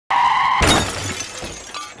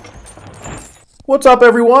What's up,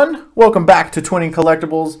 everyone? Welcome back to Twinning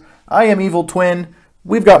Collectibles. I am Eviltwin.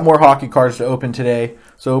 We've got more hockey cards to open today,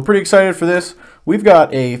 so pretty excited for this. We've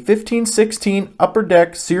got a 15-16 Upper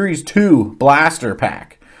Deck Series 2 Blaster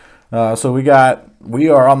Pack. So we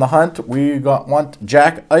are on the hunt. Want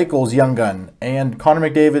Jack Eichel's YoungGun and Connor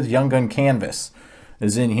McDavid's YoungGun Canvas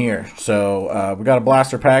is in here. So we got a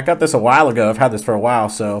Blaster Pack. Got this a while ago. I've had this for a while,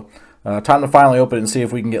 so time to finally open it and see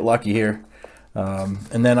if we can get lucky here.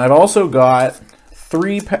 And then I've also got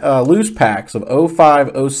three loose packs of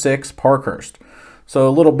 05-06 Parkhurst. So a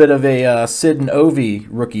little bit of a Sid and Ovi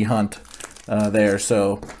rookie hunt there.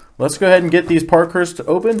 So let's go ahead and get these Parkhurst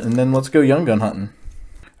open, and then let's go YoungGun hunting.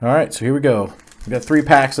 All right, so here we go. We got 3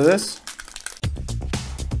 packs of this.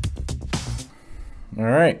 All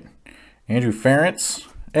right, Andrew Ferentz,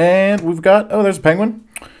 and we've got, oh, there's a Penguin,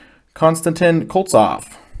 Konstantin Koltsov.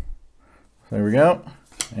 There we go.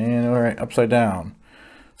 And all right, upside down,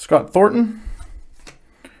 Scott Thornton,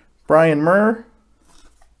 Brian Murr,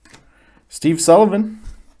 Steve Sullivan,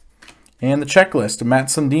 and the checklist, Matt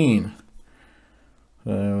Sundin.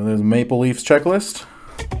 There's a Maple Leafs checklist.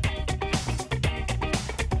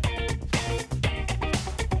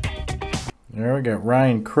 There we go,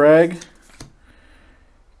 Ryan Craig,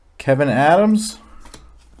 Kevin Adams,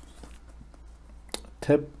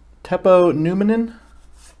 Teppo Numanen,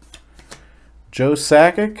 Joe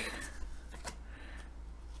Sakic,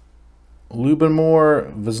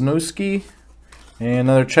 Lubomir Veznovsky, and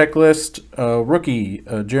another checklist rookie,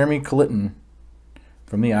 Jeremy Colliton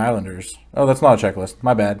from the Islanders. Oh, that's not a checklist.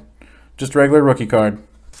 My bad. Just a regular rookie card.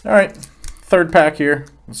 All right, 3rd pack here.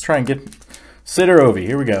 Let's try and get Sid or Ovi.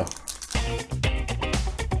 Here we go.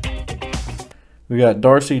 We got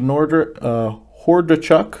Darcy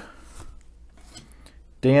Hordachuk,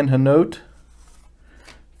 Dan Hanote,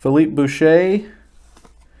 Philippe Boucher,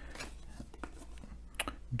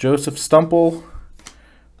 Joseph Stumple,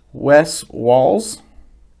 Wes Walls,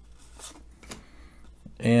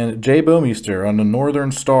 and Jay Bouwmeester on the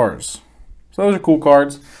Northern Stars. So those are cool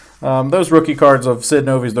cards. Those rookie cards of Sid and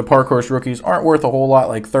Ovi's, the Parkhurst rookies, aren't worth a whole lot,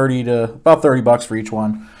 like about 30 bucks for each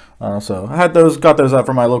one. So I had those, got those up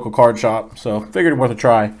from my local card shop, so figured it worth a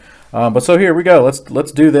try. But so here we go.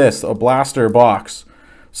 Let's do this. A blaster box,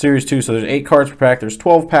 Series 2. So there's 8 cards per pack. There's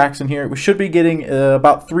 12 packs in here. We should be getting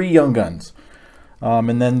about 3 YoungGuns.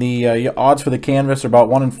 And then the odds for the canvas are about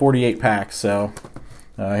 1 in 48 packs. So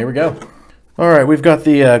here we go. All right, we've got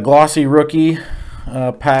the glossy rookie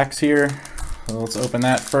packs here. So let's open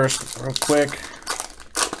that first real quick.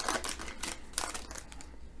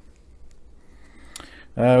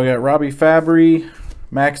 We got Robbie Fabry,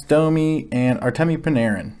 Max Domi, and Artemi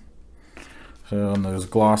Panarin. So on those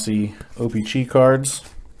glossy OPC cards.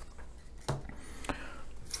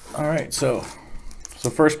 All right, so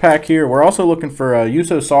first pack here, we're also looking for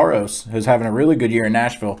Juuso Saros, who's having a really good year in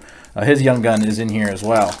Nashville. His YoungGun is in here as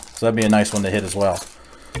well, so that'd be a nice one to hit as well.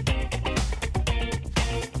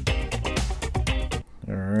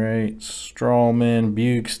 All right, Strawman,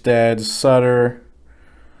 Bukestad, Sutter,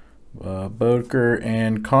 Boedker,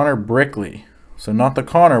 and Connor Brickley. So not the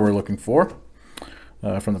Connor we're looking for,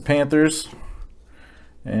 from the Panthers.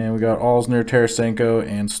 And we got Alsner, Tarasenko,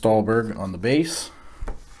 and Stallberg on the base.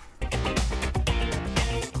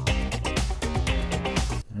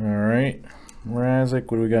 All right, Mrazek,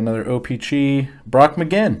 what do we got? Another OPC, Brock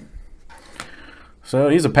McGinn. So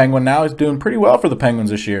he's a Penguin now. He's doing pretty well for the Penguins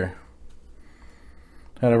this year.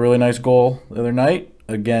 Had a really nice goal the other night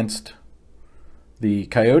against the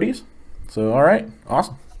Coyotes. So, all right,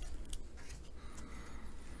 awesome.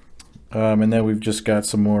 And then we've just got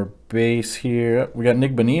some more base here. We got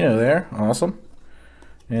Nick Bonino there, awesome.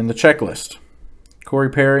 And the checklist, Corey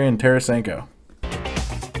Perry and Tarasenko.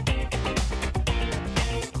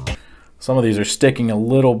 Some of these are sticking a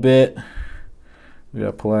little bit. We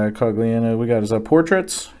got Palag Cogliano. We got his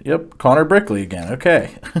portraits. Yep, Connor Brickley again.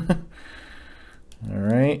 Okay. All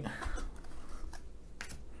right.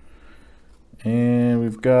 And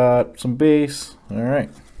we've got some base. All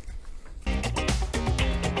right.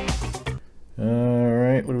 All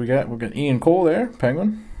right, what do we got? We've got Ian Cole there,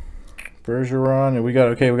 Penguin. Bergeron, and we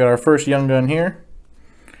got our first YoungGun here.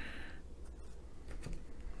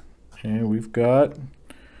 And we've got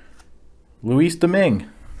Luis Domingue,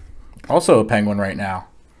 also a Penguin right now.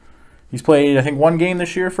 He's played, I think, 1 game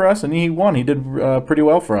this year for us, and he won. He did pretty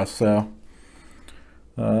well for us, so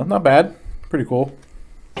not bad. Pretty cool.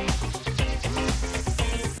 All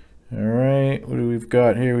right, what do we've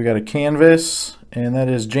got here? We got a canvas, and that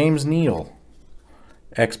is James Neal,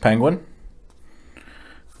 ex-Penguin.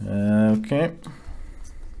 Okay,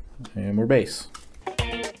 and we're base.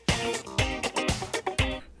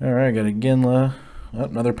 All right, got a Ginla, Oh,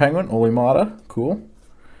 another Penguin, Olimata, cool.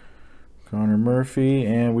 Connor Murphy,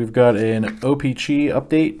 and we've got an OPC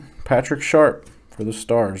update, Patrick Sharp for the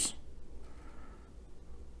Stars.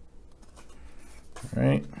 All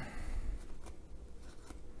right.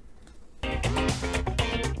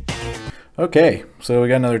 Okay, so we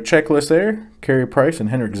got another checklist there. Carey Price and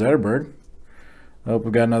Henrik Zetterberg. Oh,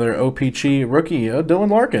 we got another OPC rookie, Dylan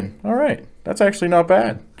Larkin. All right, that's actually not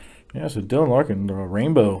bad. Yeah, so Dylan Larkin, the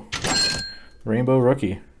rainbow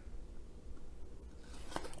rookie.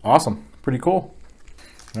 Awesome, pretty cool.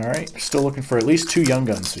 All right, still looking for at least 2 Young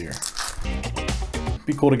Guns here.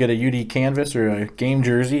 Be cool to get a UD canvas or a game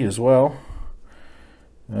jersey as well.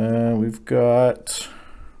 We've got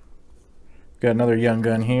another Young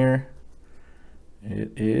Gun here.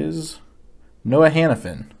 It is Noah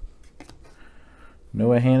Hannafin.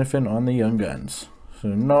 Noah Hannafin on the Young Guns. So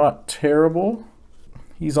not terrible.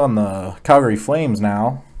 He's on the Calgary Flames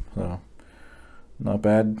now, so not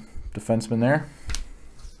bad defenseman there.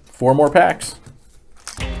 4 more packs.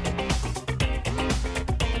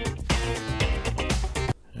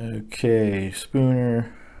 Okay,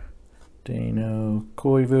 Spooner, Dano,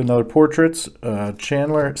 Koivu, another portraits.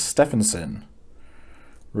 Chandler Stephenson,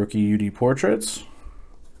 rookie UD portraits.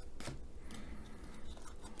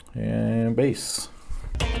 And base.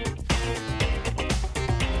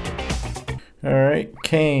 All right,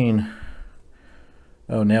 Kane.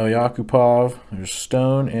 Oh, now Yakupov. There's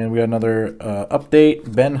Stone, and we got another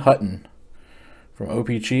update. Ben Hutton from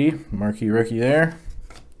OPC, marquee rookie there.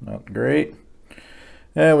 Not great.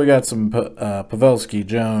 And we got some Pavelski,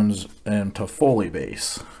 Jones, and Toffoli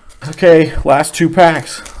base. Okay, last 2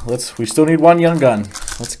 packs. We still need 1 Young Gun.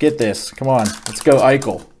 Let's get this. Come on, let's go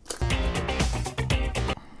Eichel.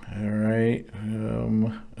 All right,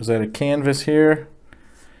 is that a canvas here?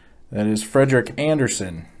 That is Frederick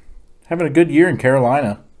Anderson. Having a good year in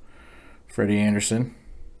Carolina, Freddie Anderson.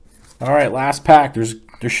 All right, last pack.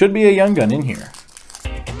 There should be a Young Gun in here.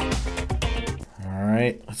 All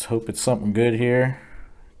right, let's hope it's something good here.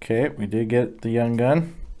 Okay, we did get the Young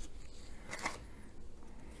Gun.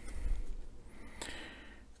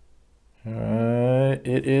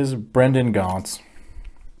 It is Brendan Gaunce.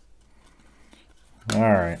 All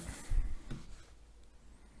right.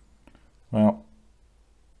 Well,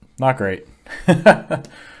 not great.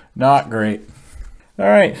 Not great. All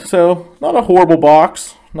right, so not a horrible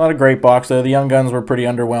box. Not a great box, though. The Young Guns were pretty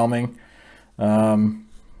underwhelming.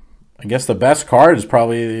 I guess the best card is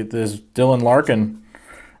probably this Dylan Larkin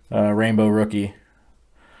rainbow rookie.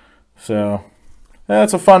 So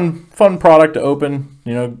that's a fun product to open.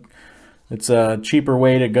 You know, it's a cheaper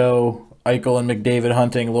way to go Eichel and Mcdavid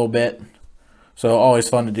hunting a little bit. So always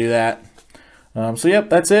fun to do that. So yep,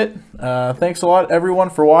 that's it. Thanks a lot, everyone,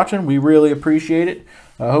 for watching. We really appreciate it.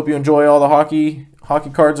 I hope you enjoy all the hockey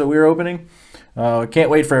cards that we're opening. Can't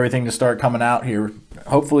wait for everything to start coming out here.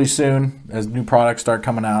 Hopefully soon, as new products start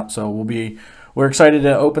coming out. So we're excited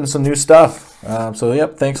to open some new stuff. So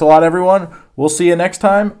yep, thanks a lot, everyone. We'll see you next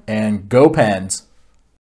time, and go Pens.